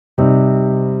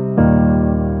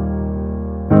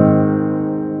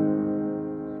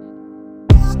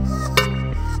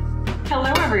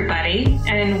everybody,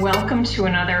 and welcome to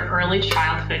another early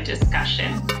childhood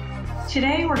discussion.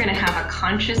 Today, we're going to have a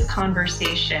conscious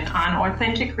conversation on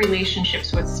authentic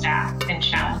relationships with staff in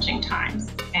challenging times,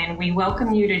 and we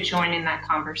welcome you to join in that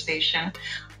conversation.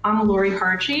 I'm Lori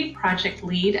Hargy, Project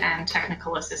Lead and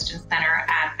Technical Assistance Center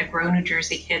at the Grow New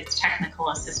Jersey Kids Technical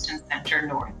Assistance Center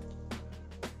North.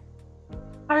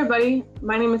 Hi everybody,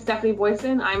 my name is Stephanie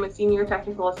Boyson. I'm a Senior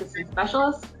Technical Assistance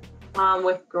Specialist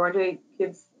with Grow New Jersey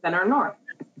Kids Center North.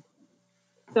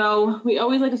 So we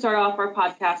always like to start off our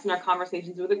podcast and our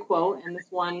conversations with a quote, and this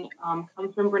one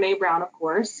comes from Brené Brown, of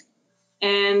course.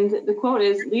 And the quote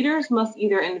is, "Leaders must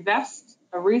either invest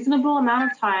a reasonable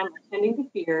amount of time attending to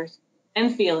fears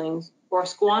and feelings, or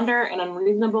squander an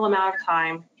unreasonable amount of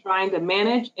time trying to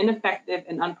manage ineffective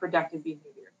and unproductive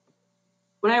behavior."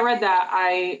 When I read that,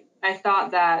 I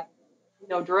thought that,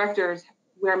 directors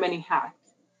wear many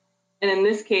hats. And in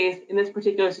this case, in this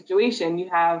particular situation, you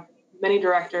have many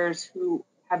directors who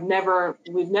we've never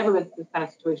been through this kind of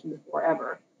situation before,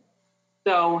 ever.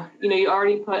 So, you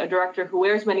already put a director who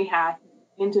wears many hats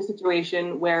into a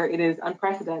situation where it is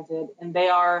unprecedented and they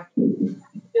are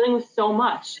dealing with so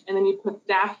much. And then you put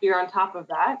staff here on top of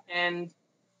that, and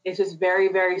it's just very,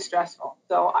 very stressful.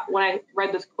 So when I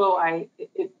read this quote,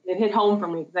 it hit home for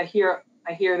me because I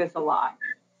hear this a lot.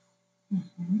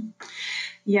 Mm-hmm.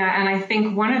 Yeah, and I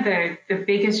think one of the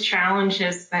biggest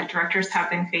challenges that directors have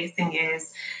been facing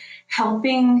is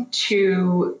helping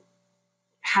to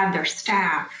have their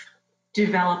staff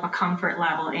develop a comfort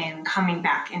level in coming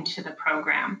back into the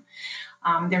program.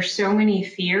 There's so many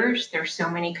fears, there's so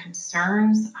many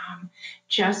concerns.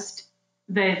 Just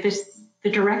the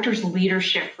director's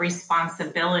leadership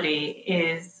responsibility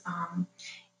is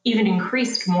even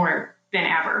increased more than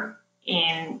ever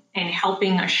in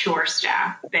helping assure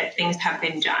staff that things have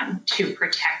been done to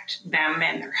protect them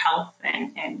and their health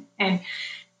and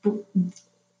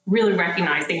really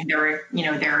recognizing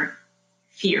their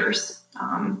fears.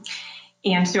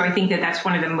 And so I think that's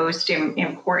one of the most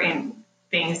important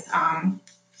things,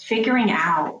 figuring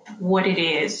out what it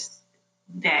is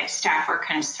that staff are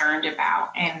concerned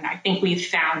about. And I think we've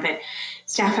found that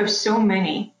staff have so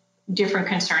many different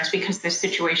concerns because the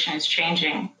situation is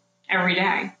changing every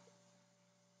day.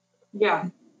 Yeah,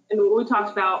 and what we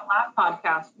talked about last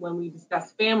podcast when we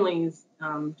discussed families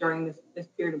during this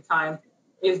period of time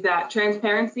is that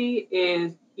transparency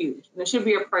is huge, and it should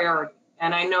be a priority.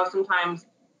 And I know sometimes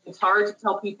it's hard to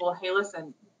tell people, hey,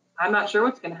 listen, I'm not sure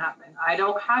what's going to happen. I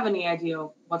don't have any idea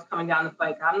what's coming down the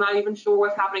pike. I'm not even sure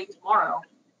what's happening tomorrow.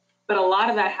 But a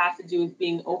lot of that has to do with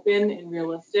being open and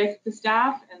realistic to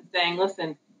staff and saying,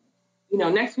 listen,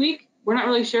 next week, we're not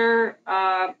really sure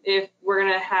if we're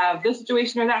going to have this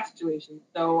situation or that situation.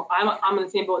 So I'm in the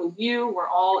same boat as you. We're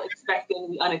all expecting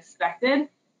the unexpected.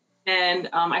 And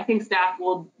I think staff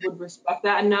would respect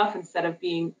that enough instead of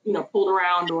being, pulled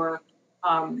around or,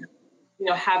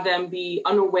 have them be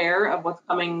unaware of what's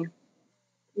coming,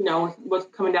 what's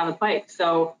coming down the pike.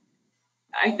 So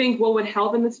I think what would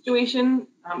help in this situation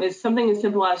is something as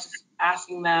simple as just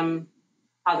asking them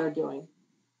how they're doing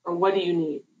or what do you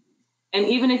need? And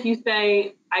even if you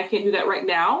say, I can't do that right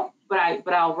now, but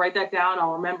I'll write that down,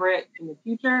 I'll remember it in the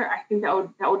future, I think that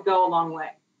would go a long way.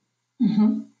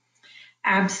 Mm-hmm.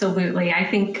 Absolutely. I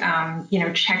think,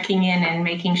 checking in and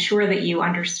making sure that you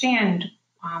understand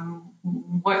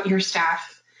what your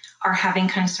staff are having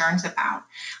concerns about.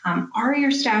 Are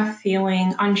your staff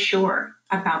feeling unsure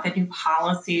about the new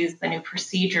policies, the new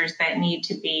procedures that need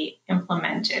to be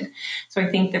implemented? So I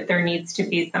think that there needs to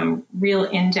be some real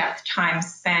in-depth time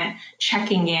spent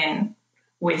checking in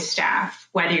with staff,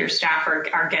 whether your staff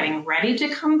are getting ready to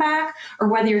come back or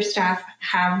whether your staff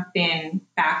have been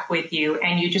back with you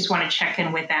and you just want to check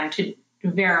in with them to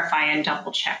verify and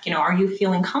double check. Are you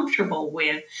feeling comfortable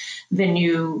with the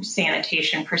new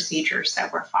sanitation procedures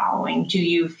that we're following? Do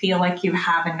you feel like you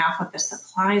have enough of the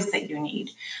supplies that you need?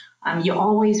 You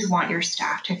always want your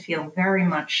staff to feel very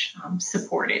much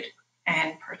supported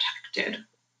and protected.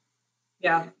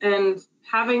 Yeah, and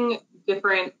having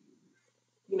different,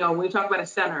 when we talk about a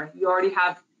center, you already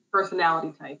have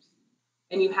personality types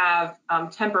and you have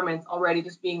temperaments already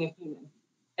just being a human.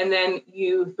 And then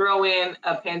you throw in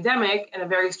a pandemic and a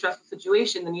very stressful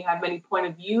situation, then you have many point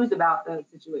of views about the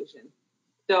situation.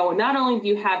 So not only do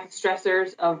you have the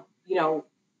stressors of,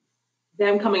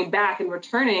 them coming back and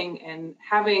returning and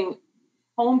having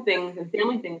home things and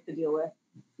family things to deal with,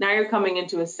 now you're coming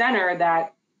into a center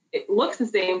that it looks the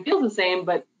same, feels the same,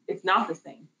 but it's not the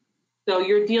same. So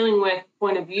you're dealing with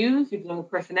point of views, you're dealing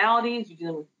with personalities, you're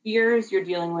dealing with fears, you're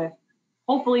dealing with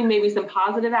hopefully maybe some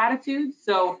positive attitudes.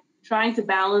 So trying to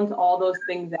balance all those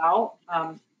things out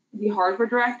be hard for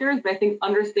directors, but I think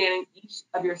understanding each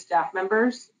of your staff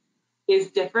members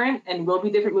is different and will be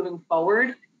different moving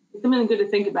forward. It's something good to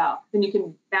think about. Then you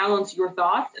can balance your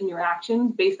thoughts and your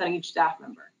actions based on each staff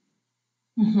member.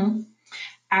 Mm-hmm.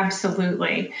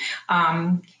 Absolutely.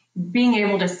 Being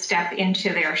able to step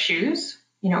into their shoes,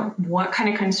 what kind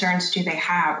of concerns do they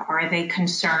have? Are they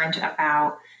concerned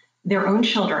about their own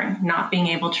children not being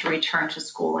able to return to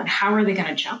school? And how are they going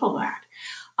to juggle that?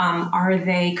 Are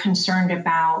they concerned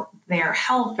about their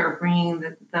health or bringing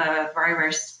the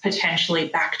virus potentially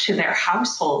back to their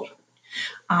household?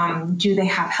 Do they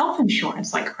have health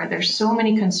insurance? Are there so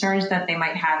many concerns that they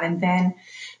might have? And then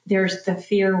there's the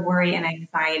fear, worry, and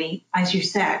anxiety, as you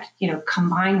said,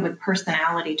 combined with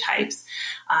personality types.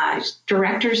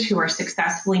 Directors who are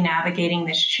successfully navigating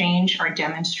this change are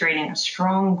demonstrating a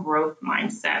strong growth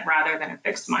mindset rather than a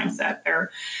fixed mindset.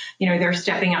 They're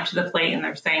stepping up to the plate and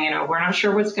they're saying, we're not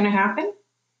sure what's going to happen,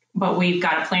 but we've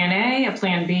got a plan A, a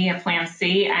plan B, a plan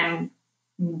C, and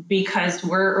because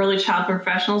we're early child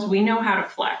professionals, we know how to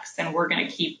flex, and we're going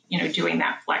to keep, doing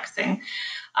that flexing.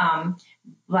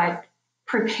 But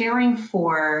preparing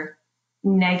for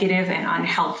negative and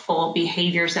unhelpful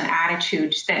behaviors and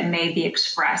attitudes that may be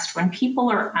expressed when people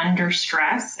are under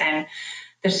stress, and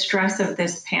the stress of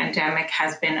this pandemic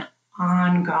has been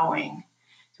ongoing.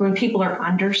 So when people are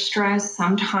under stress,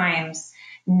 sometimes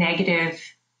negative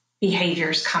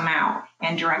behaviors come out,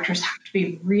 and directors have to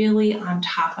be really on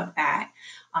top of that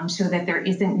so that there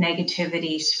isn't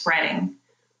negativity spreading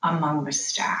among the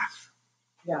staff.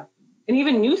 Yeah. And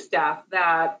even new staff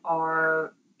that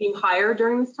are being hired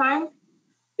during this time,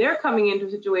 they're coming into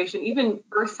a situation, even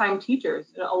first-time teachers.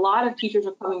 A lot of teachers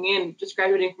are coming in, just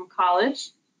graduating from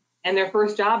college, and their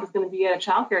first job is going to be at a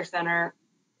childcare center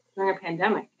during a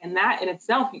pandemic. And that in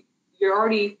itself, your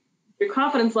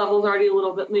confidence level is already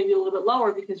maybe a little bit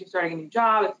lower because you're starting a new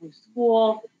job, it's a new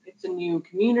school, it's a new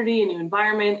community, a new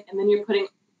environment, and then you're putting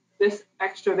this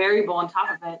extra variable on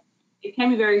top of it. It can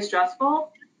be very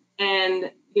stressful,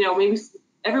 and maybe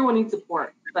everyone needs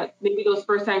support, but maybe those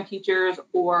first-time teachers,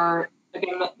 or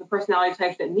again, the personality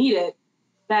types that need it,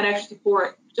 that extra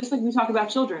support, just like we talk about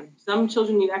children. Some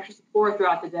children need extra support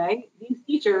throughout the day. These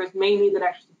teachers may need that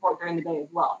extra support during the day as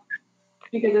well.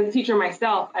 Because as a teacher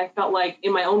myself, I felt like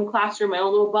in my own classroom, my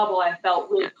own little bubble, I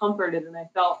felt really comforted and I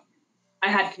felt I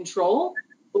had control.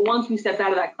 But once we stepped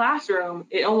out of that classroom,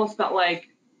 it almost felt like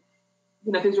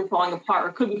things were falling apart,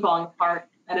 or could be falling apart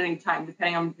at any time,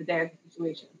 depending on the day or the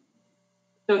situation.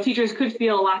 So teachers could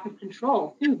feel a lack of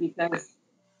control too, because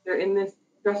they're in this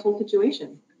stressful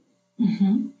situation.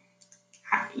 Mm-hmm.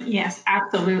 Yes,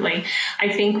 absolutely.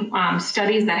 I think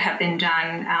studies that have been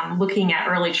done looking at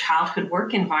early childhood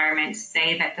work environments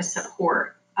say that the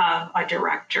support of a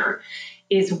director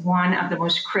is one of the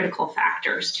most critical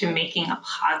factors to making a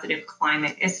positive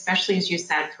climate, especially, as you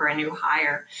said, for a new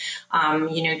hire.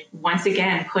 Once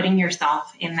again, putting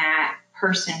yourself in that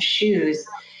person's shoes,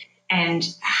 and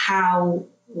how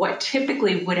what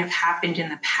typically would have happened in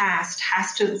the past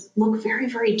has to look very,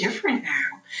 very different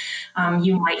now.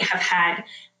 You might have had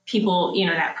people,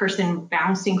 that person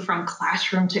bouncing from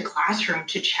classroom to classroom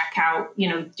to check out,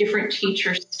 different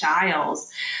teacher styles.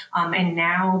 And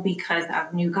now, because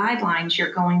of new guidelines,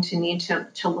 you're going to need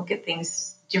to look at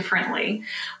things differently.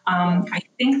 I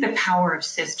think the power of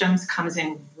systems comes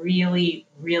in really,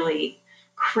 really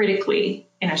critically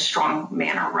in a strong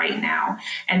manner right now.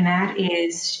 And that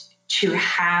is to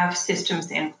have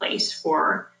systems in place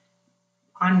for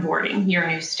onboarding your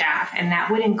new staff. And that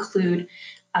would include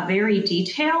a very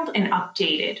detailed and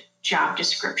updated job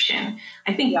description.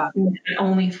 I think not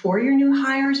only for your new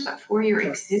hires, but for your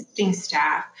existing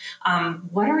staff.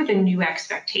 What are the new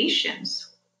expectations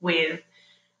with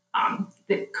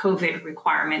the COVID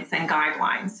requirements and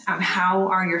guidelines? How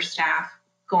are your staff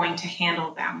going to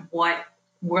handle them? What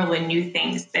were the new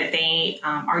things that they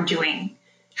are doing?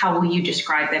 How will you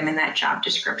describe them in that job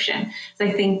description? So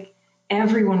I think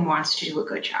everyone wants to do a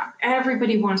good job.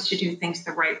 Everybody wants to do things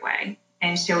the right way.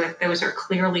 And so if those are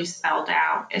clearly spelled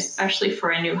out, especially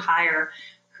for a new hire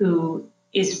who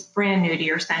is brand new to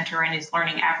your center and is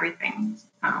learning everything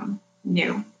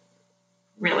new,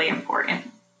 really important.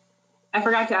 I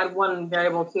forgot to add one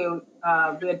variable too.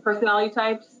 We had personality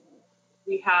types.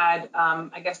 We had,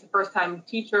 the first-time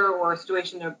teacher or a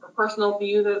situation or personal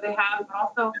view that they have, but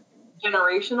also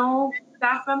generational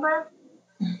staff member.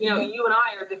 You and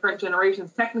I are different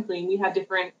generations technically, and we have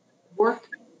different work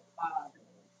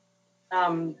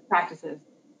practices.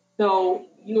 So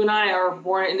you and I are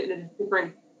born in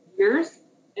different years,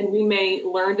 and we may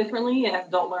learn differently as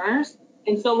adult learners,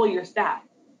 and so will your staff.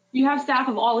 You have staff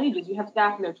of all ages. You have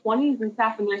staff in their 20s and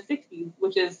staff in their 60s,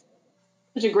 which is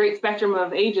such a great spectrum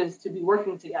of ages to be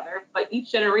working together, but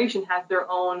each generation has their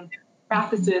own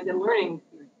practices and learning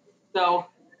experiences. So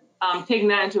taking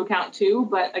that into account too,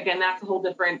 but again, that's a whole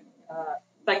different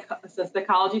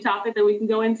psychology topic that we can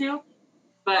go into.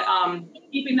 But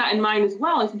keeping that in mind as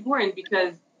well is important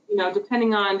because,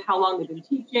 depending on how long they've been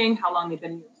teaching, how long they've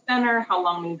been in your center, how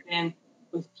long they've been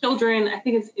with children, I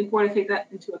think it's important to take that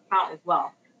into account as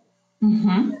well.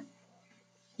 Mm-hmm.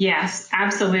 Yes,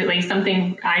 absolutely.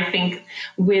 Something I think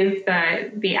with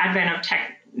the advent of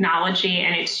technology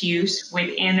and its use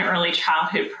within early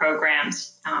childhood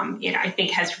programs, I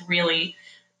think has really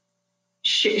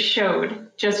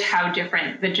showed just how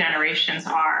different the generations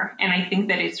are. And I think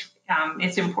that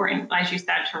it's important, as you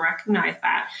said, to recognize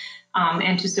that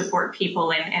and to support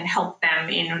people and help them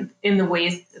in the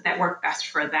ways that work best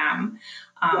for them.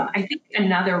 I think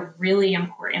another really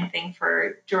important thing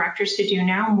for directors to do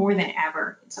now more than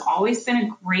ever, it's always been a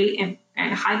great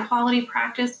and high quality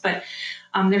practice, but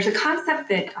there's a concept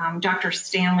that Dr.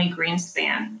 Stanley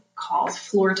Greenspan calls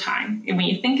floor time. And when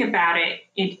you think about it,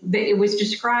 it was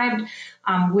described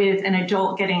with an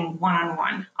adult getting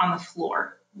one-on-one on the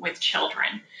floor with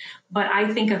children. But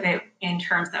I think of it in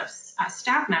terms of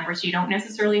staff members. You don't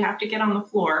necessarily have to get on the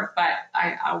floor, but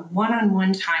a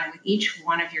one-on-one time with each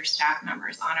one of your staff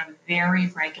members on a very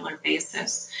regular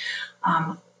basis,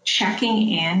 checking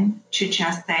in to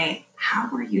just say, how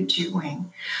are you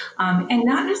doing? And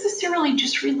not necessarily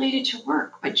just related to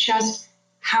work, but just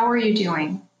how are you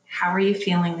doing? How are you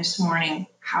feeling this morning?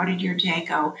 How did your day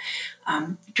go?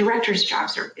 Directors'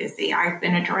 jobs are busy. I've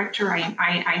been a director.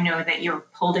 I know that you're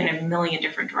pulled in a million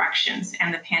different directions,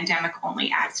 and the pandemic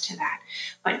only adds to that.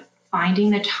 But finding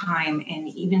the time and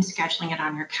even scheduling it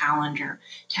on your calendar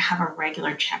to have a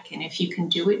regular check-in. If you can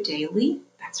do it daily,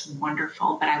 that's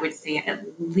wonderful. But I would say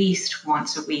at least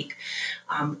once a week,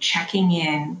 checking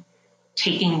in,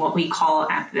 taking what we call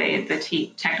at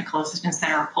the Technical Assistance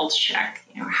Center a pulse check.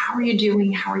 How are you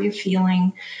doing? How are you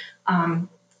feeling?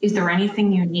 Is there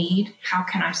anything you need? How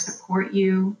can I support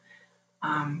you?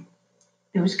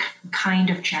 Those kind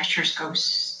of gestures go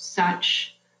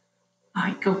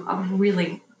a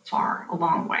really far, a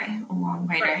long way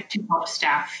right. to help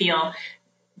staff feel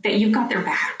that you've got their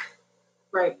back.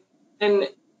 Right. And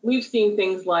we've seen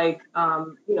things like,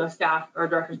 staff or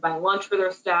directors buying lunch for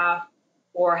their staff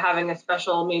or having a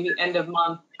special maybe end of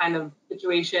month kind of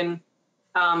situation.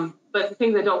 But the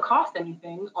things that don't cost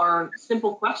anything are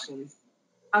simple questions.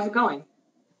 How's it going?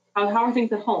 How are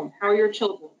things at home? How are your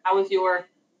children? How is your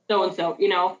so-and-so?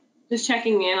 Just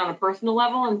checking in on a personal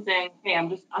level and saying, hey, I'm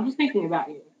just thinking about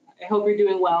you. I hope you're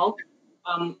doing well.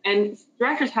 And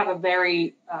directors have a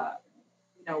very,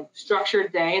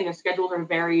 structured day, and their schedules are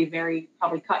very, very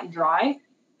probably cut and dry.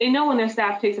 They know when their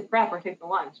staff takes a prep or takes a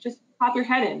lunch. Just pop your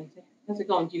head in. Say, how's it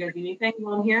going? Do you guys need anything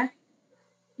while I'm here?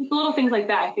 Just little things like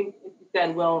that, I think, as you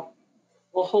said, will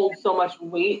hold so much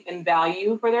weight and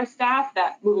value for their staff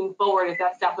that moving forward, if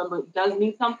that staff member does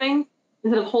need something,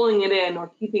 instead of holding it in or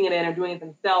keeping it in or doing it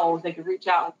themselves, they could reach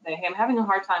out and say, hey, I'm having a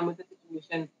hard time with this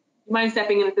situation. Do you mind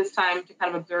stepping in at this time to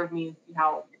kind of observe me and see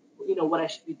how, what I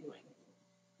should be doing?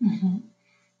 Mm-hmm.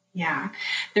 Yeah,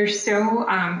 they're so,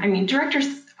 directors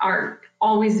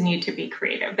always need to be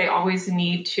creative. They always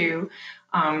need to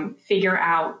figure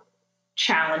out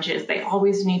challenges. They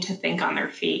always need to think on their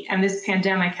feet. And this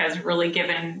pandemic has really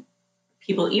given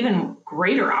people even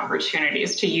greater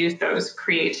opportunities to use those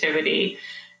creativity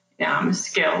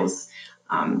skills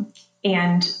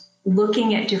and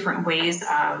looking at different ways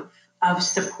of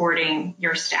supporting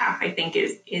your staff, I think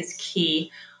is key.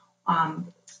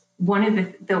 One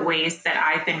of the ways that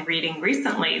I've been reading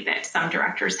recently that some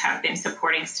directors have been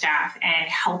supporting staff and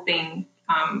helping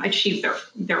achieve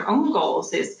their own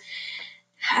goals is,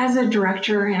 as a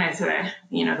director and as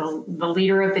the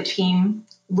leader of the team,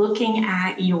 looking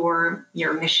at your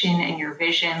mission and your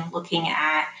vision, looking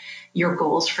at your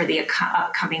goals for the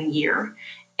upcoming year,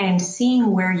 and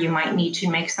seeing where you might need to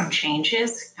make some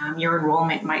changes. Your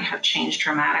enrollment might have changed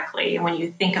dramatically, and when you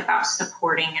think about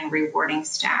supporting and rewarding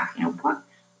staff,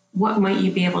 what might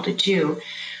you be able to do?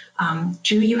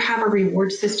 Do you have a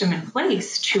reward system in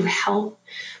place to help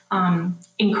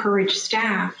encourage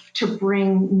staff to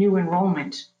bring new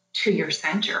enrollment to your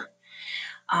center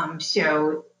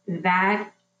so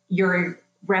that your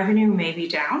revenue may be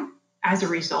down as a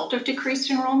result of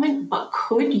decreased enrollment, but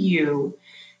could you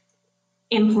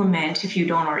implement, if you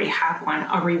don't already have one,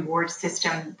 a reward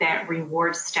system that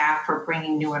rewards staff for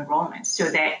bringing new enrollment so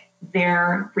that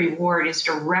their reward is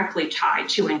directly tied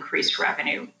to increased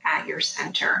revenue at your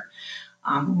center?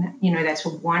 That's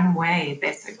one way,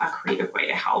 that's a creative way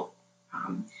to help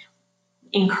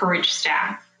encourage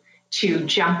staff to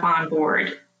jump on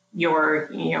board your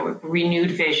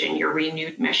renewed vision, your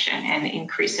renewed mission, and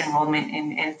increased enrollment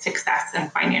and success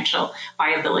and financial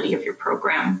viability of your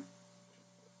program.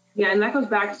 Yeah, and that goes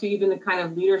back to even the kind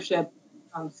of leadership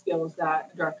skills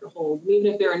that a director holds,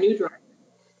 even if they're a new director.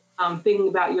 Thinking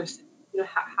about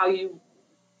how you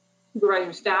supervise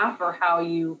your staff or how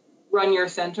you run your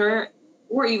center,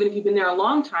 or even if you've been there a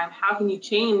long time, how can you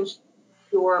change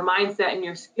your mindset and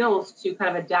your skills to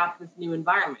kind of adapt to this new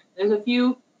environment? There's a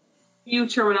few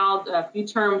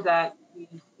terms that we've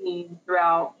seen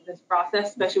throughout this process,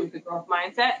 especially with the growth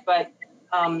mindset, but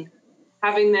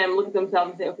having them look at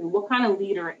themselves and say, okay, what kind of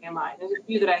leader am I? There's a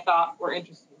few that I thought were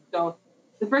interesting. So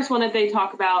the first one that they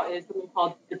talk about is something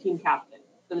called the team captain.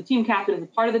 So the team captain is a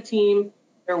part of the team.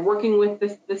 They're working with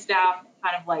the staff,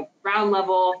 kind of like ground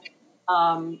level.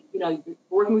 You're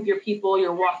working with your people.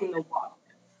 You're walking the walk.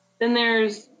 Then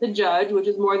there's the judge, which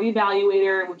is more the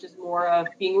evaluator, which is more of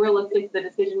being realistic, the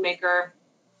decision maker.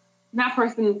 And that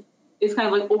person is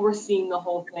kind of like overseeing the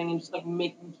whole thing and just like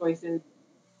making choices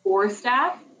for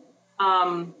staff,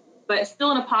 but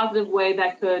still in a positive way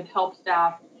that could help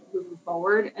staff moving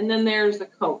forward. And then there's the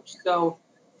coach. So,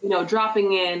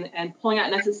 dropping in and pulling out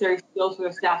necessary skills for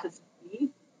their staff to succeed.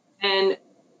 And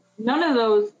none of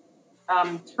those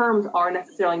terms are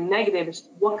necessarily negative. It's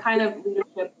just what kind of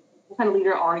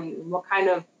leader are you? And what kind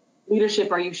of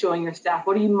leadership are you showing your staff?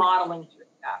 What are you modeling to your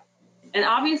staff? And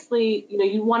obviously,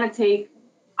 you want to take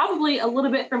probably a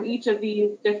little bit from each of these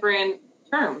different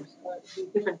terms, these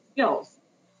different skills.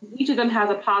 Each of them has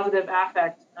a positive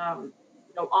affect,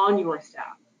 on your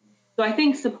staff. So I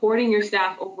think supporting your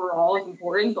staff overall is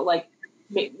important, but like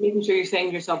making sure you're saying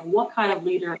to yourself, what kind of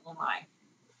leader am I?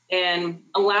 And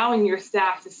allowing your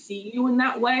staff to see you in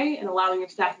that way and allowing your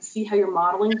staff to see how you're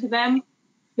modeling to them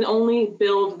can only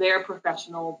build their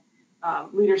professional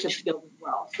leadership skills as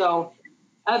well. So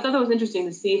I thought that was interesting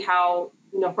to see how,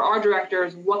 for our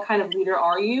directors, what kind of leader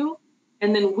are you?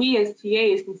 And then we as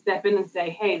TAs can step in and say,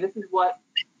 hey, this is what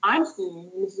I'm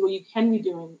seeing, and this is what you can be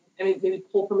doing. And maybe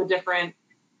pull from a different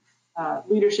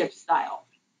leadership style.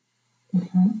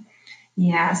 Mm-hmm.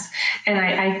 Yes. And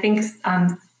I think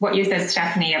what you said,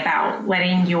 Stephanie, about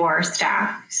letting your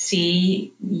staff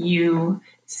see you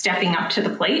stepping up to the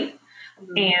plate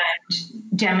and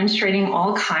demonstrating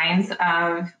all kinds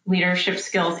of leadership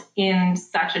skills in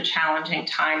such a challenging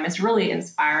time is really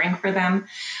inspiring for them.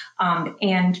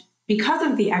 And because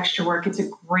of the extra work, it's a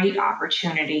great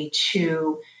opportunity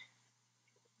to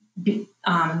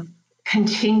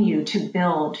continue to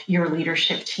build your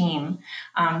leadership team.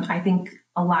 I think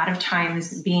a lot of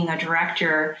times being a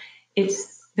director,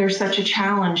 there's such a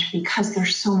challenge because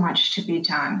there's so much to be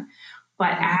done.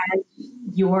 But as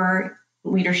your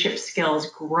leadership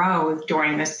skills grow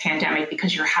during this pandemic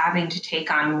because you're having to take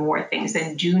on more things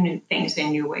and do new things in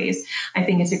new ways, I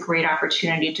think it's a great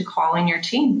opportunity to call in your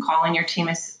team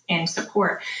in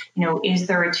support. Is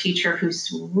there a teacher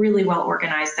who's really well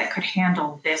organized that could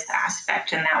handle this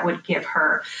aspect, and that would give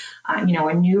her a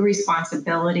new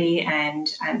responsibility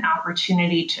and an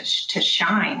opportunity to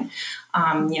shine?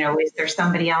 Is there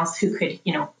somebody else who could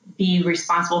be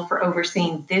responsible for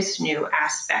overseeing this new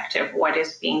aspect of what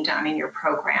is being done in your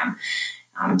program?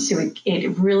 So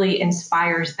it really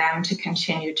inspires them to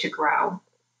continue to grow.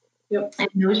 Yep. And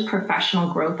those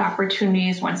professional growth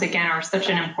opportunities, once again, are such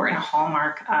an important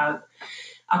hallmark of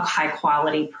a high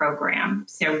quality program.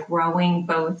 So growing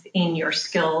both in your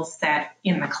skill set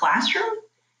in the classroom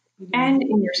and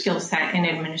in your skill set in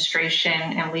administration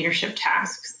and leadership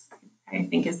tasks, I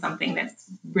think is something that's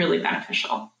really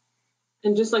beneficial.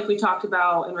 And just like we talked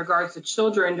about in regards to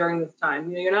children during this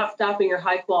time, you're not stopping your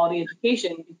high quality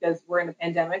education because we're in a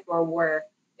pandemic or we're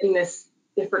in this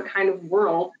different kind of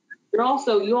world. You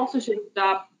also shouldn't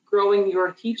stop growing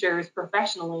your teachers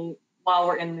professionally while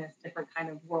we're in this different kind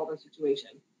of world or situation.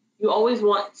 You always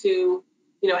want to,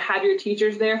 have your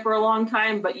teachers there for a long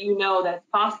time, but that it's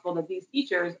possible that these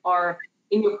teachers are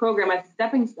in your program as a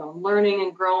stepping stone, learning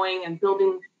and growing and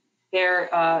building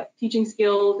their teaching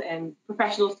skills and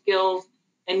professional skills.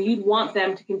 And you'd want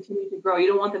them to continue to grow. You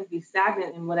don't want them to be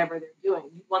stagnant in whatever they're doing.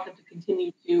 You want them to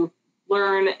continue to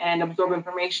learn and absorb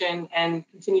information and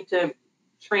continue to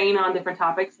train on different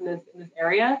topics in this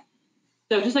area.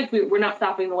 So just like we're not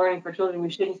stopping the learning for children, we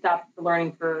shouldn't stop the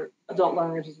learning for adult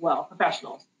learners as well,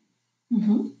 professionals.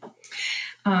 Mm-hmm.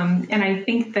 And I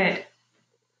think that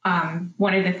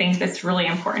one of the things that's really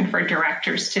important for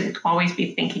directors to always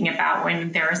be thinking about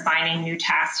when they're assigning new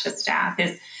tasks to staff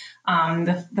is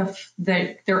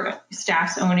their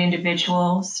staff's own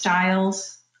individual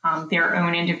styles, their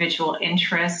own individual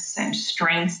interests and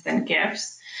strengths and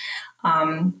gifts.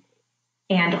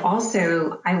 And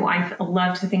also, I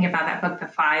love to think about that book, The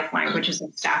Five Languages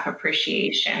of Staff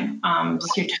Appreciation.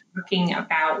 So talking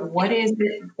about what is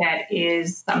it that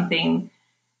is something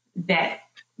that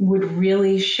would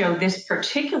really show this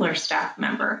particular staff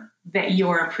member that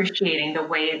you're appreciating the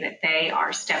way that they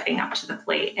are stepping up to the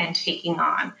plate and taking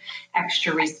on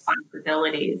extra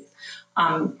responsibilities.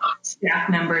 Staff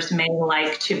members may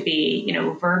like to be,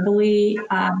 verbally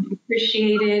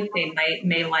appreciated. They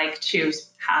may like to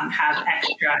have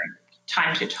extra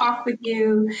time to talk with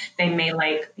you. They may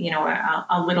like,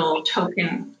 a little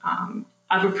token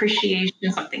of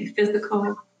appreciation, something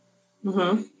physical.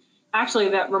 Mm-hmm. Actually,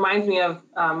 that reminds me of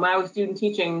when I was student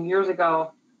teaching years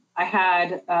ago. I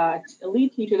had a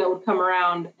lead teacher that would come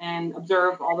around and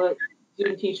observe all the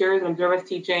student teachers and observe us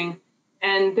teaching.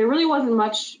 And there really wasn't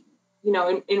much,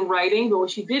 in writing, but what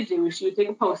she did do is she would take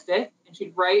a Post-it and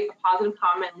she'd write a positive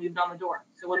comment and leave it on the door.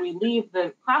 So when we leave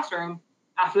the classroom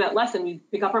after that lesson,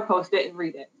 we'd pick up our Post-it and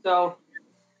read it. So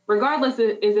regardless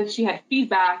is if she had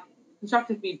feedback,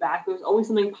 constructive feedback, there was always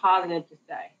something positive to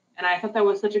say. And I thought that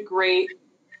was such a great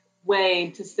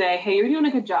way to say, hey, you're doing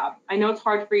a good job. I know it's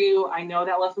hard for you. I know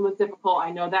that lesson was difficult.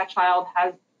 I know that child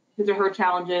has his or her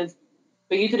challenges,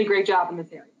 but you did a great job in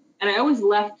this area. And I always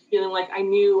left feeling like I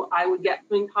knew I would get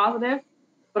something positive,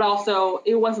 but also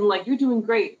it wasn't like, you're doing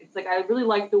great. It's like, I really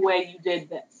like the way you did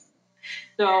this.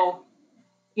 So,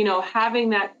 having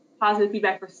that positive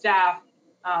feedback for staff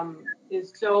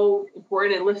is so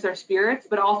important. It lifts their spirits,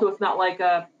 but also it's not like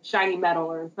a shiny medal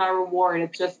or it's not a reward.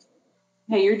 It's just,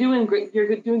 hey, you're doing great.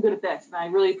 You're doing good at this, and I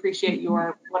really appreciate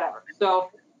your whatever.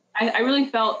 So I really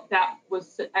felt that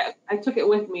was, I took it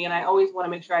with me, and I always want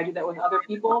to make sure I do that with other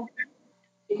people,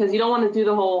 because you don't want to do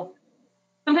the whole,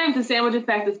 sometimes the sandwich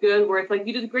effect is good, where it's like,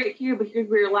 you did great here, but here's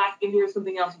where you're lacking, here's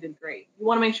something else you did great. You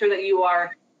want to make sure that you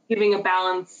are giving a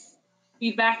balanced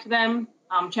feedback to them,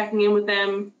 checking in with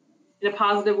them in a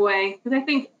positive way, because I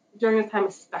think during this time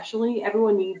especially,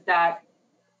 everyone needs that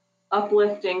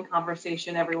uplifting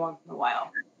conversation every once in a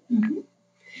while. Mm-hmm.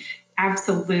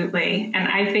 Absolutely. And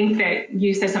I think that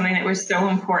you said something that was so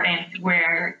important,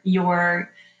 where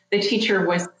the teacher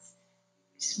was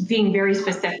being very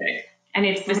specific. And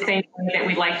it's the same way that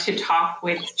we like to talk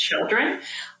with children,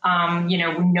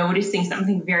 noticing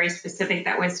something very specific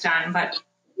that was done. But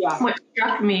what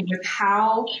struck me was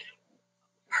how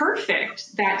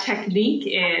perfect that technique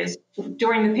is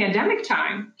during the pandemic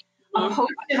time. A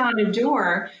Post-it on a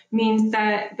door means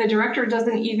that the director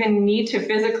doesn't even need to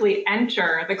physically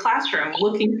enter the classroom,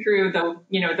 looking through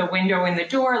the window in the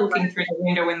door, looking through the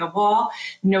window in the wall,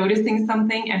 noticing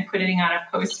something and putting on a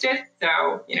Post-it.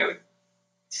 So,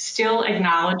 still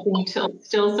acknowledging,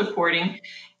 still supporting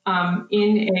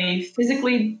in a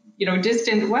physically,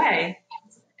 distant way.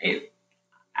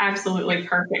 Absolutely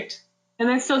perfect. And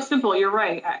that's so simple. You're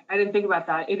right. I didn't think about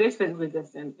that. It is physically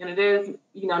distant, and it is,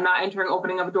 not entering,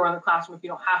 opening up a door in the classroom if you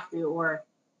don't have to, or,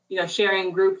 sharing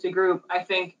group to group. I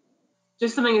think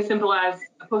just something as simple as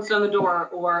a Post-it on the door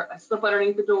or a slip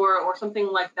underneath the door or something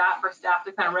like that for staff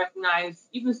to kind of recognize,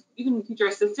 even teacher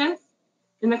assistants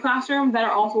in the classroom that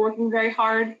are also working very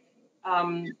hard.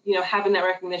 Having that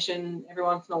recognition every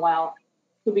once in a while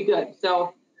could be good.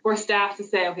 So for staff to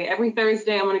say, okay, every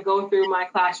Thursday I'm going to go through my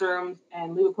classrooms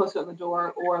and leave a Post-it on the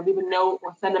door, or leave a note,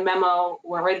 or send a memo,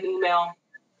 or write an email,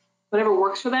 whatever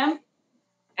works for them.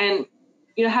 And,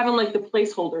 having like the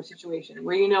placeholder situation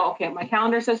where, okay, my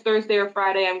calendar says Thursday or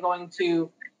Friday, I'm going to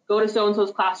go to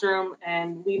so-and-so's classroom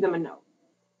and leave them a note.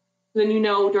 So then,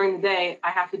 during the day,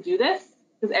 I have to do this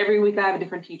because every week I have a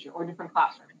different teacher or a different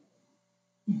classroom.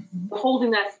 Mm-hmm.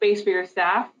 Holding that space for your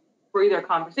staff for either a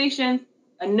conversation,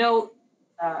 a note,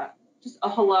 just a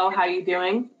hello, how you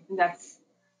doing? And that's,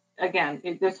 again,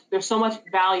 there's so much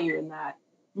value in that,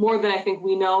 more than I think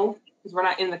we know, because we're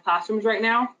not in the classrooms right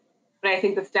now. But I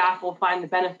think the staff will find the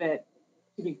benefit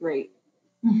to be great.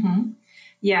 Mm-hmm.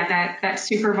 Yeah, that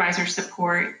supervisor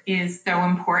support is so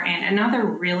important. Another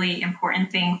really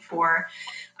important thing for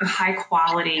a high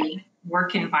quality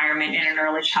work environment in an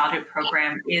early childhood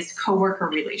program is coworker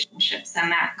relationships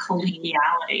and that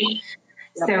collegiality.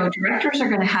 Yep. So directors are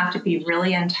going to have to be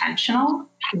really intentional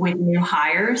with new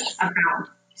hires about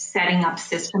setting up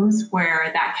systems where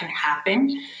that can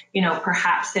happen.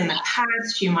 Perhaps in the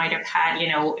past you might have had,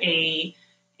 a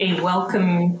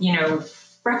welcome,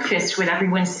 breakfast with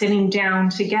everyone sitting down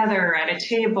together at a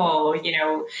table,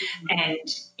 and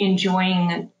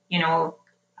enjoying,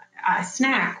 a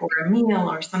snack or a meal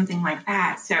or something like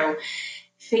that. So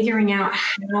figuring out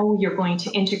how you're going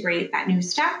to integrate that new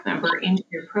staff member into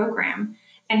your program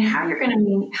and how you're going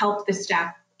to help the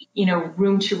staff,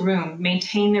 room to room,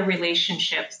 maintain their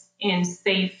relationships in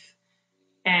safe,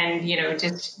 and,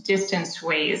 just distance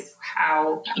ways,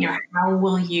 how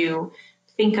will you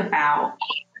think about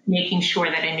making sure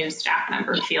that a new staff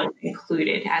member feels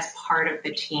included as part of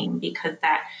the team, because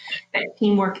that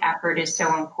teamwork effort is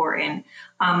so important.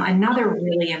 Another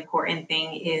really important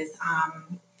thing is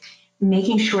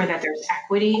making sure that there's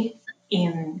equity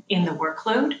in the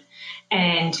workload.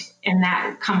 And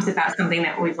that comes about something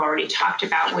that we've already talked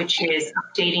about, which is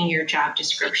updating your job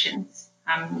descriptions.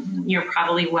 You're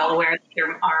probably well aware that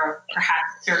there are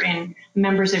perhaps certain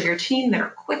members of your team that are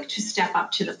quick to step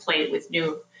up to the plate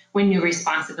when new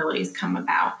responsibilities come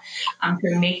about.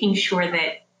 So making sure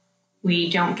that we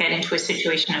don't get into a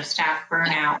situation of staff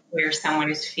burnout where someone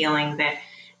is feeling that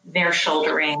they're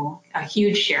shouldering a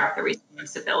huge share of the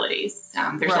responsibilities.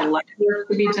 There's a lot of work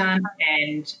to be done,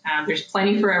 and there's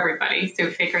plenty for everybody. So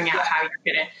figuring out how you're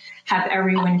going to have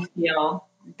everyone feel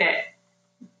that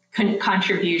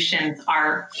contributions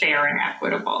are fair and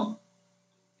equitable.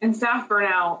 And staff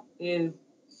burnout is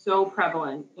so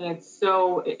prevalent, and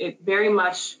it very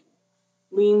much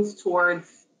leans towards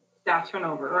staff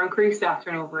turnover or increased staff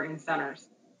turnover in centers.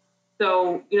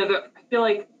 So, I feel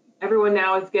like everyone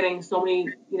now is getting so many,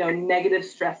 negative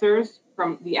stressors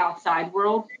from the outside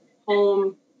world,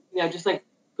 home, just like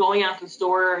going out to the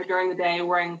store during the day,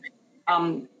 wearing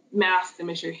masks and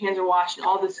make sure your hands are washed, and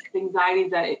all this anxiety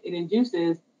that it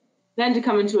induces. Then to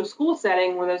come into a school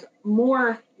setting where there's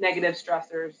more negative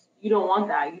stressors, you don't want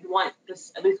that. You'd want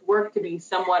this, at least work to be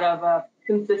somewhat of a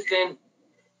consistent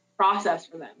process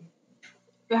for them.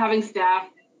 So having staff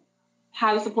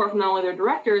have the support from not only their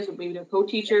directors, but maybe their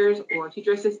co-teachers or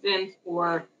teacher assistants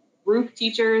or group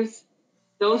teachers,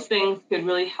 those things could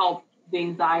really help the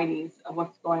anxieties of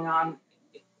what's going on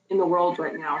in the world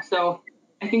right now. So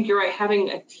I think you're right, having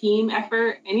a team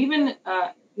effort and even,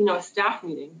 a staff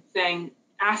meeting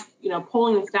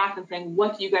polling the staff and saying,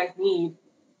 what do you guys need to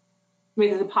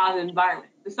make this a positive environment?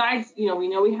 Besides, we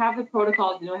know we have the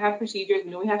protocols, we know we have procedures,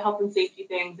 we know we have health and safety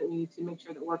things that we need to make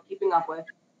sure that we're keeping up with.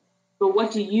 But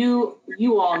what do you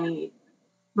all need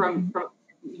from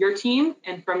your team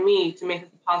and from me to make this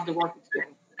a positive work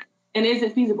experience? And is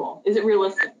it feasible? Is it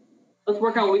realistic? Let's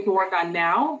work on what we can work on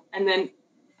now, and then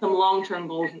some long-term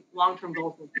goals in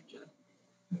the future.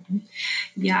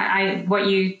 Yeah, what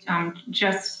you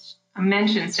just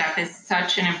mentioned, Steph, is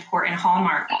such an important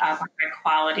hallmark of a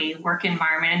high-quality work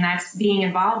environment, and that's being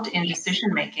involved in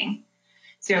decision-making.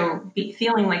 So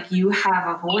feeling like you have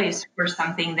a voice for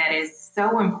something that is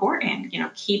so important,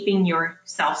 keeping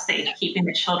yourself safe, keeping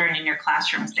the children in your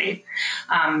classroom safe.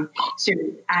 So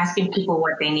asking people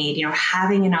what they need,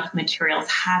 having enough materials,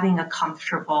 having a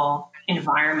comfortable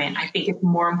environment, I think is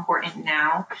more important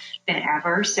now than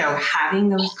ever. So having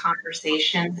those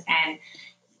conversations and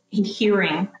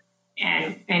hearing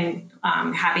and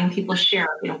having people share,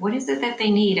 what is it that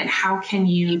they need and how can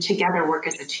you together work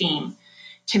as a team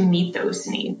to meet those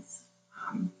needs.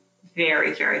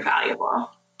 Very, very valuable.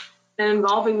 And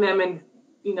involving them in,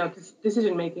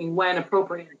 decision making when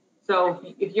appropriate. So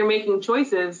if you're making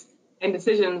choices and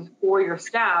decisions for your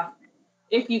staff,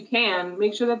 if you can,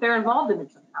 make sure that they're involved in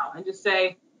it somehow and just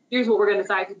say, here's what we're going to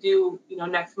decide to do,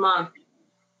 next month.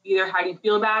 Either how do you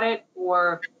feel about it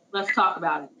or let's talk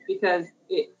about it, because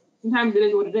sometimes it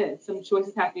is what it is. Some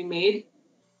choices have to be made,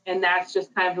 and that's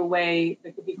just kind of the way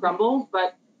the cookie crumbles.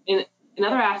 But in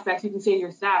other aspects, you can say to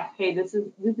your staff, hey, these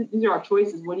are our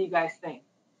choices. What do you guys think?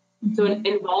 Mm-hmm. So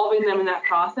involving them in that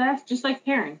process, just like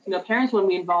parents. Parents want to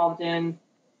be involved in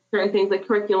certain things like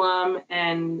curriculum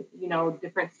and,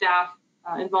 different staff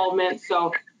involvement.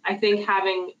 So I think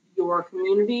having your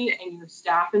community and your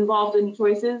staff involved in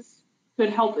choices could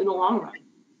help in the long run.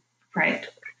 Right.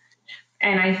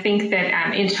 And I think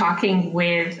that in talking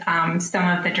with some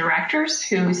of the directors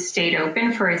who stayed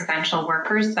open for essential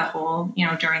workers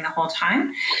during the whole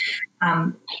time,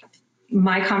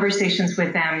 my conversations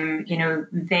with them,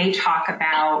 they talk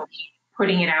about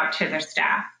putting it out to their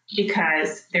staff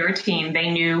because they're a team.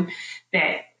 They knew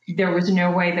that there was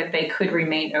no way that they could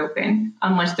remain open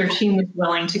unless their team was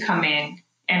willing to come in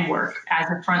and work as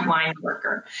a frontline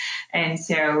worker. And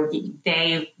so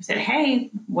they said, hey,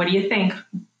 what do you think?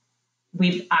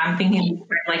 I'm thinking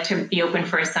I'd like to be open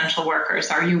for essential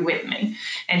workers. Are you with me?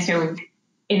 And so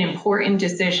an important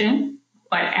decision,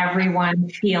 but everyone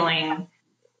feeling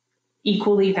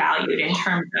equally valued in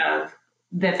terms of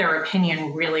that their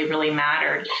opinion really, really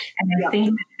mattered. And I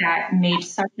think that made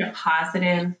such a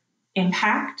positive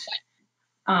impact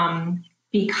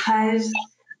because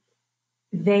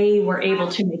they were able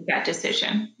to make that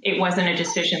decision. It wasn't a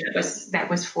decision that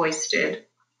was foisted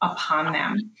upon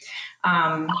them.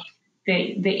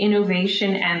 The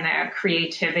innovation and the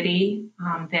creativity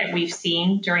that we've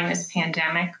seen during this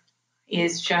pandemic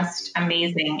is just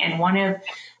amazing. And one of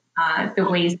the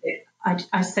ways that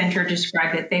a center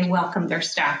described it, they welcome their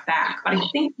staff back. But I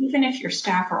think even if your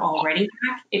staff are already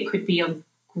back, it could be a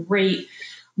great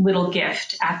little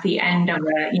gift at the end of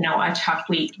a tough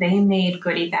week. They made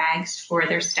goodie bags for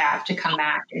their staff to come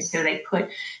back. And so they put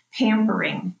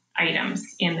pampering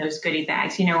items in those goodie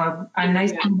bags, a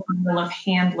nice bottle of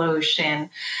hand lotion,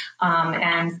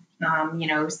 and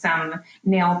some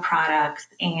nail products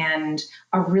and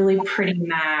a really pretty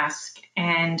mask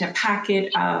and a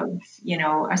packet of,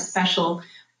 a special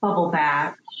bubble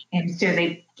bath. And so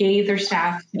they gave their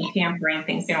staff some pampering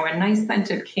things, a nice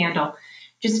scented candle,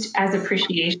 just as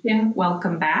appreciation.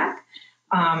 Welcome back.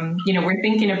 We're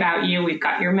thinking about you. We've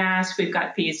got your mask. We've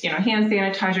got these, hand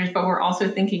sanitizers, but we're also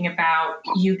thinking about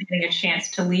you getting a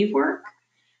chance to leave work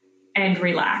and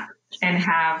relax and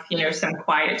have, some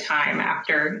quiet time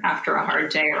after a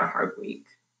hard day or a hard week.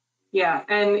 Yeah.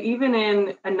 And even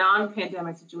in a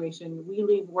non-pandemic situation, we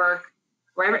leave work,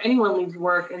 wherever anyone leaves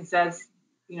work and says,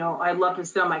 I'd love to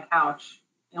sit on my couch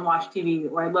and watch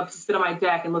TV, or I'd love to sit on my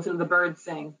deck and listen to the birds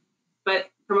sing. But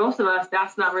for most of us,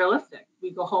 that's not realistic.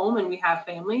 We go home and we have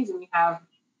families and we have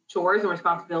chores and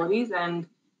responsibilities and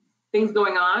things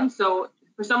going on. So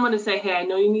for someone to say, hey, I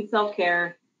know you need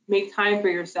self-care, make time for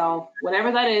yourself,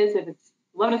 whatever that is, if it's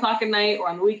 11 o'clock at night or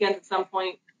on the weekends at some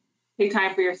point, take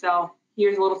time for yourself.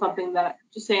 Here's a little something that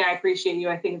just saying, I appreciate you.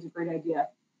 I think it's a great idea.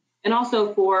 And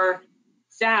also for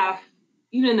staff,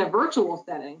 even in a virtual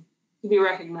setting, to be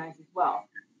recognized as well.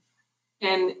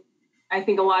 And I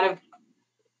think a lot of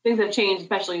things that change,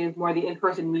 especially is more the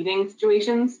in-person meeting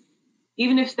situations.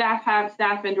 Even if staff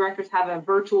and directors have a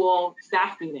virtual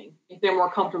staff meeting, if they're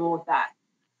more comfortable with that.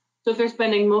 So if they're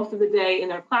spending most of the day in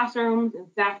their classrooms and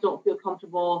staff don't feel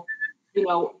comfortable,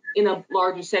 in a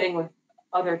larger setting with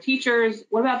other teachers,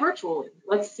 what about virtually?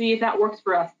 Let's see if that works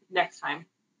for us next time.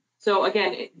 So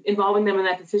again, involving them in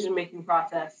that decision-making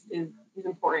process is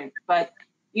important. But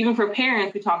even for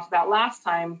parents, we talked about last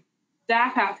time,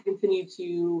 staff have to continue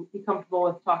to be comfortable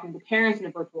with talking to parents in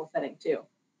a virtual setting too.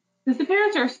 Because the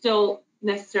parents are still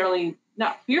necessarily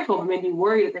not fearful, but maybe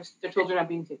worried that their children are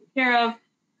being taken care of,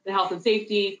 the health and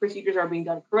safety procedures are being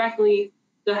done correctly.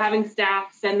 So having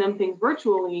staff send them things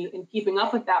virtually and keeping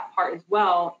up with that part as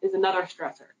well is another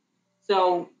stressor.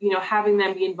 So, having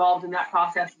them be involved in that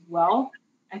process as well,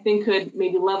 I think could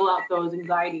maybe level out those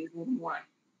anxieties a little more.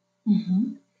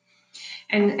 Mm-hmm.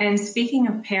 And speaking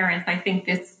of parents, I think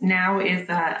this now is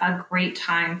a great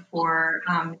time for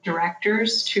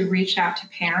directors to reach out to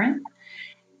parents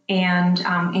and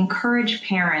encourage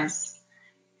parents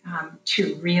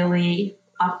to really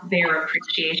up their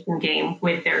appreciation game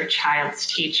with their child's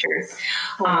teachers.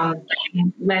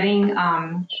 Letting,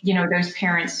 those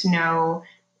parents know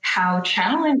how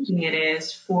challenging it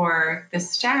is for the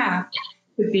staff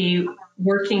to be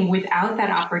working without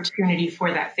that opportunity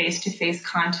for that face-to-face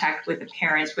contact with the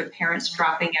parents, with parents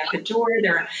dropping at the door.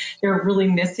 They're really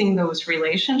missing those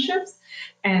relationships.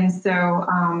 And so,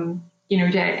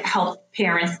 to help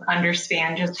parents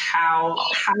understand just how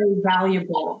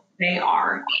valuable they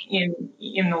are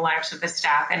in the lives of the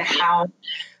staff and how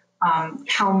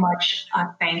much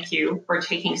thank you for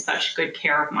taking such good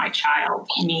care of my child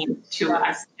means to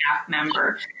a staff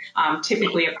member.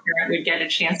 Typically, a parent would get a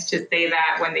chance to say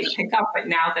that when they pick up, but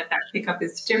now that pickup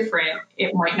is different,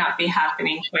 it might not be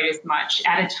happening quite as much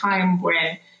at a time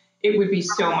when it would be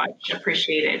so much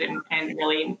appreciated and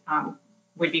really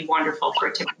would be wonderful for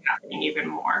it to be happening even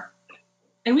more.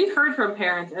 And we've heard from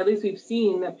parents, at least we've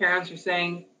seen that parents are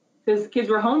saying, because kids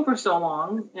were home for so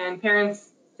long, and parents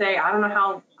say, I don't know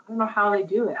how they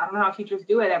do it. I don't know how teachers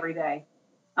do it every day.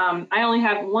 I only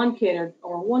have one kid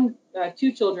or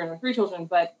two children or three children,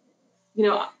 but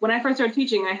when I first started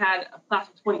teaching, I had a class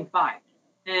of 25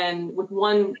 and with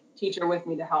one teacher with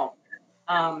me to help.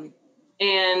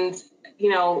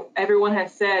 Everyone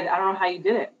has said, I don't know how you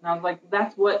did it. And I was like,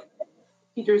 that's what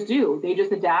teachers do. They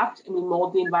just adapt and we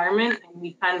mold the environment and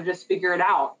we kind of just figure it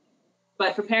out.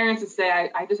 But for parents to say,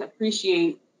 I just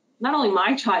appreciate not only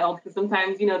my child, because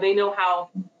sometimes, they know how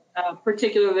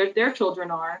particular their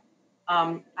children are.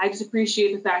 I just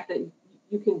appreciate the fact that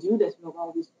you can do this with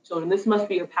all these children. This must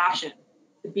be your passion,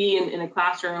 to be in a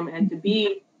classroom and to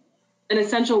be an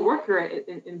essential worker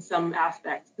in some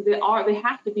aspects, because they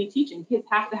have to be teaching. Kids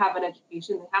have to have an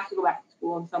education. They have to go back to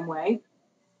school in some way.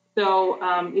 So,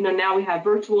 now we have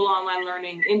virtual online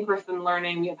learning, in-person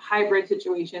learning. We have hybrid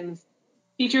situations.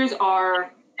 Teachers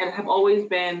are and have always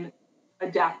been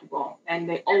adaptable, and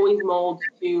they always mold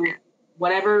to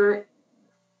whatever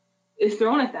is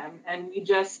thrown at them. And we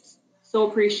just so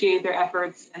appreciate their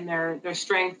efforts and their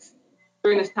strengths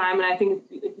during this time. And I think,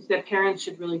 like you said, parents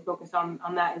should really focus on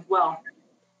that as well.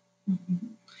 Mm-hmm.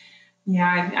 Yeah,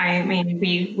 I mean,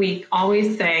 we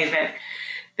always say that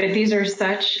these are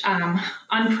such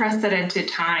unprecedented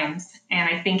times, and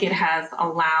I think it has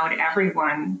allowed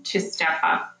everyone to step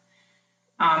up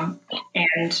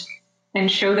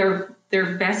and show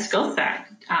their best skill set.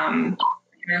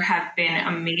 There have been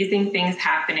amazing things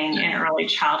happening in early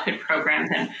childhood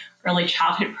programs,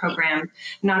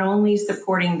 not only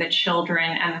supporting the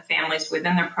children and the families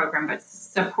within their program, but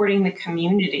supporting the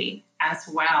community as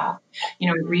well.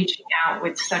 Reaching out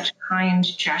with such kind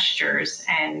gestures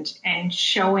and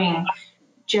showing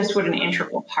just what an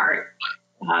integral part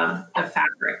of the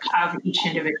fabric of each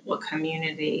individual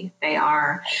community they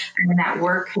are. And that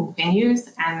work continues,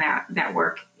 and that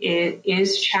work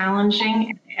is challenging.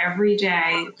 And every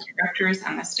day, the directors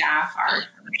and the staff are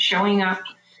showing up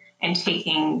and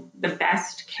taking the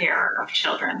best care of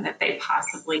children that they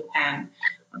possibly can.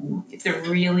 It's a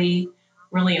really,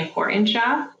 really important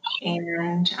job.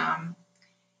 And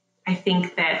I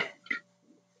think that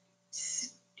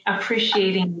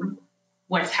appreciating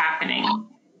what's happening,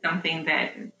 something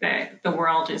that the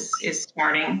world is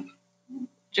starting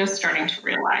to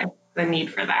realize the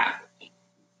need for that.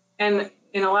 And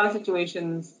in a lot of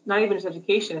situations, not even just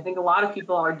education, I think a lot of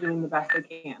people are doing the best they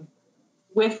can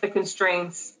with the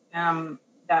constraints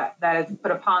that is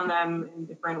put upon them in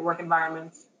different work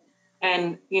environments.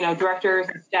 And, directors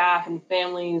and staff and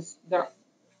families,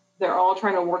 they're all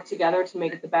trying to work together to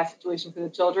make it the best situation for the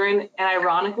children. And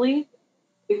ironically,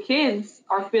 the kids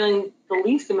are feeling the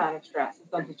least amount of stress in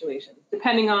some situations,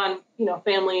 depending on,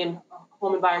 family and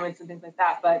home environments and things like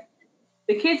that. But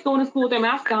the kids going to school with their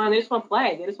mask on, they just want to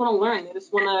play. They just want to learn. They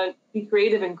just want to be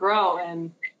creative and grow.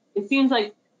 And it seems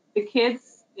like the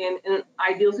kids in an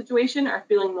ideal situation are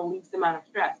feeling the least amount of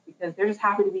stress because they're just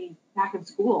happy to be back in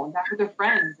school and back with their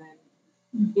friends. And,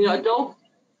 adults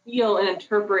feel and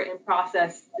interpret and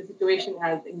process the situation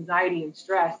as anxiety and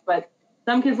stress. But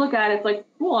some kids look at it, it's like,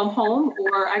 cool, I'm home,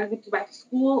 or I get to go back to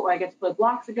school, or I get to play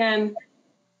blocks again.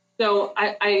 So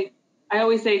I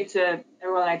always say to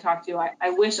everyone that I talk to,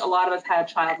 I wish a lot of us had a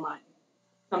child mind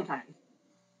sometimes,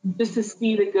 just to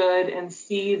see the good and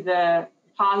see the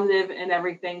positive and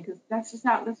everything, because that's just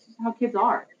how kids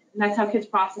are, and that's how kids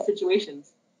process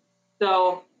situations.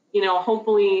 So,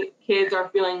 hopefully kids are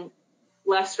feeling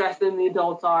less stressed than the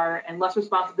adults are and less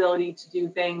responsibility to do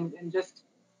things and just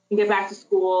get back to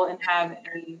school and have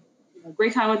a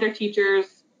great time with their teachers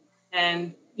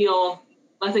and feel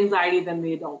less anxiety than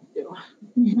the adults do.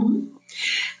 Mm-hmm.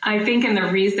 I think, and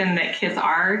the reason that kids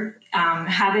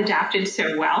have adapted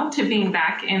so well to being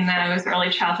back in those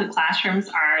early childhood classrooms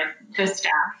are the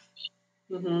staff.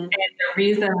 Mm-hmm. And the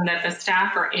reason that the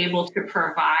staff are able to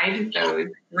provide those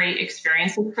great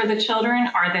experiences for the children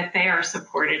are that they are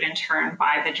supported in turn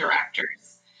by the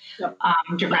directors. Yep.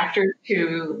 Directors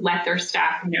who let their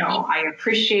staff know, I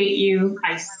appreciate you,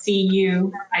 I see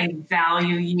you, I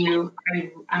value you,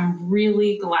 I'm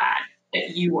really glad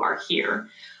that you are here.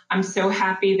 I'm so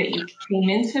happy that you came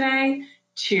in today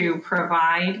to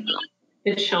provide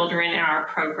the children in our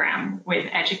program with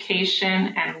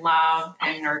education and love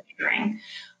and nurturing.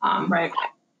 Right.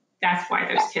 That's why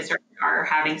those kids are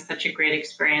having such a great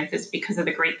experience. It's because of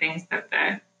the great things that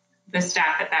the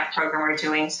staff at that program are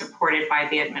doing, supported by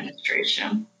the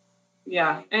administration.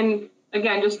 Yeah. And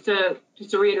again, just to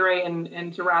reiterate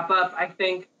and to wrap up, I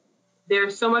think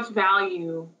there's so much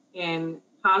value in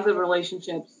positive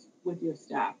relationships with your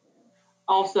staff.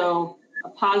 Also, a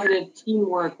positive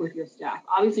teamwork with your staff.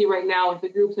 Obviously, right now, with the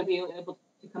groups of being able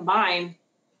to combine,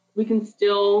 we can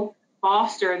still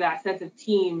foster that sense of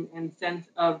team and sense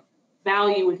of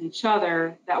value with each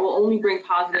other that will only bring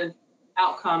positive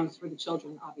outcomes for the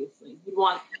children, obviously. You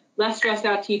want less stressed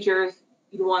out teachers.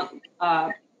 You want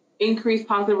increased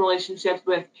positive relationships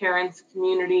with parents,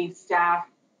 community, staff.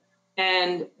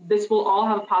 And this will all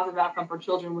have a positive outcome for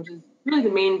children, which is really the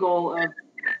main goal of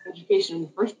education in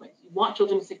the first place. You want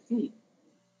children to succeed.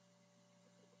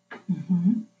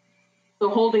 Mm-hmm. So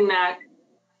holding that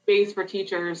space for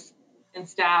teachers and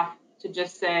staff to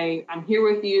just say, I'm here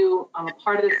with you, I'm a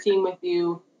part of this team with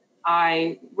you,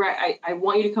 I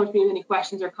want you to come to me with any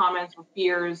questions or comments or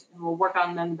fears, and we'll work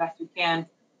on them the best we can.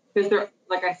 Because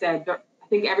like I said, I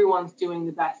think everyone's doing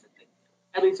the best,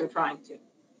 at least they're trying to.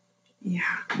 Yeah.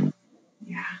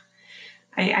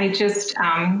 I just,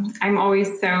 I'm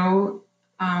always so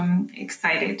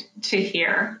excited to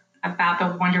hear about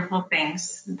the wonderful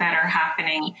things that are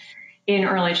happening in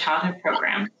early childhood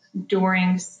programs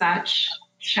during such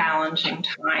challenging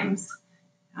times.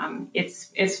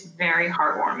 It's very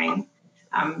heartwarming.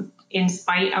 In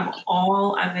spite of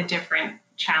all of the different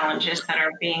challenges that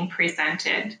are being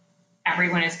presented,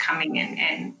 everyone is coming in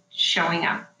and showing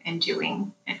up and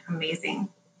doing an amazing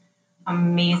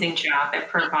job at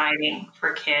providing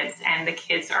for kids. And the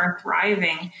kids are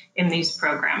thriving in these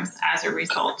programs as a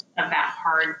result of that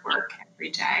hard work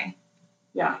every day.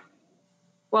 Yeah.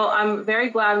 Well, I'm very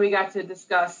glad we got to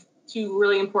discuss two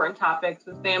really important topics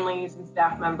with families and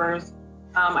staff members.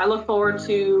 I look forward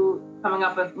to coming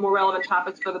up with more relevant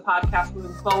topics for the podcast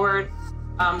moving forward.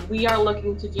 We are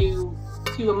looking to do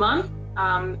 2 a month,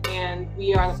 and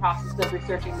we are in the process of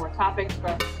researching more topics for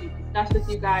us to discuss with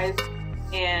you guys,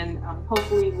 and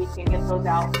hopefully we can get those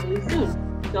out really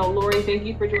soon. So, Lori, thank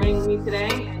you for joining me today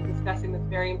and discussing this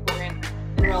very important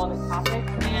and relevant topic,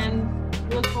 and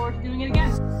we look forward to doing it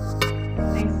again.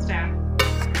 Thanks, Steph.